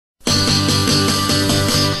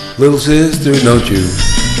Little sister, don't you?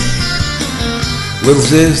 Little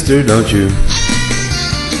sister, don't you?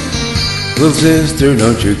 Little sister,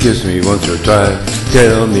 don't you kiss me once or twice?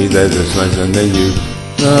 Tell me that it's nice and then you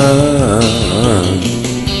run.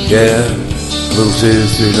 Yeah, little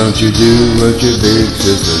sister, don't you do what your big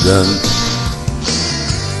sister done?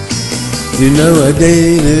 You know I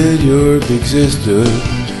dated your big sister,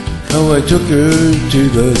 how I took her to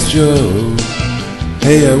the show.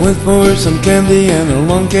 Hey, I went for some candy and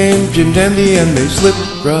along came Jim Dandy and they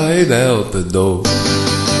slipped right out the door.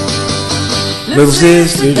 Little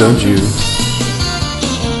sister, don't you?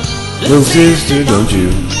 Little sister, don't you?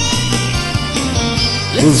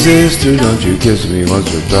 Little sister, don't you kiss me once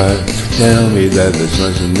or twice? Tell me that it's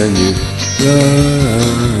nice and then you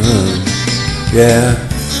run. Yeah,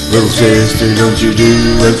 little sister, don't you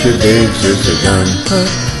do what your big sister done?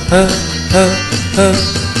 Huh, huh, huh.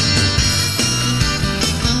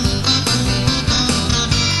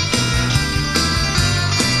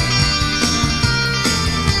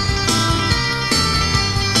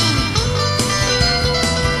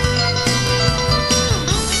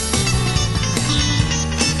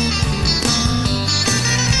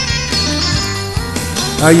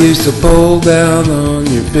 I used to pull down on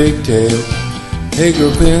your pigtails. Hey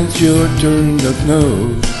girl, pinch your turned up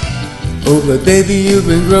nose. Oh, but baby, you've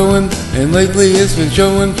been growing, and lately it's been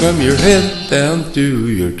showing from your head down to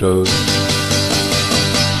your toes.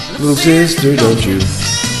 Little sister, don't you?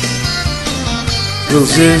 Little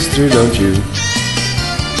sister, don't you?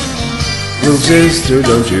 Little sister,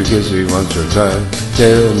 don't you kiss me once or twice?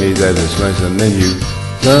 Tell me that it's nice and then you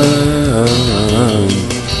run.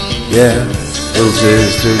 Yeah. Little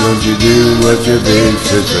sister, don't you do what your big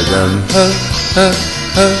sister done? Huh, huh,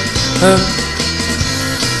 huh, huh.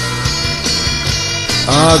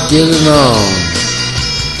 Ah, get it on.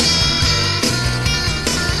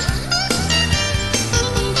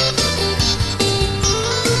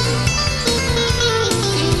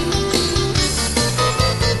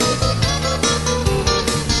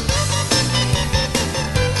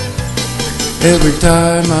 Every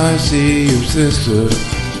time I see your sister,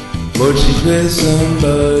 Lord, she's with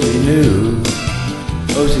somebody new.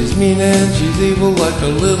 Oh, she's mean and she's evil, like a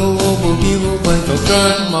little old boogie. Think I'll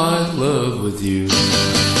try my love with you.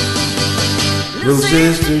 Little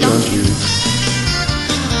sister, don't you?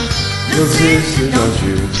 Little sister, don't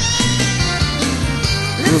you?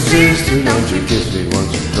 Little sister, don't you kiss me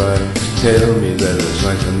once or twice? Tell me that it's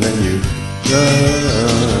nice and then you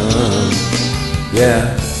run.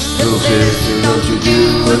 Yeah, little sister, don't you do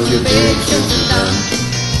what your big sister done?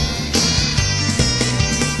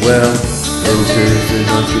 Well, little sister,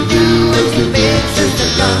 don't you do what your big sister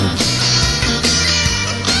done?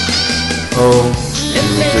 Oh,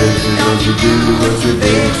 little sister, don't you do what your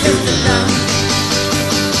big sister done?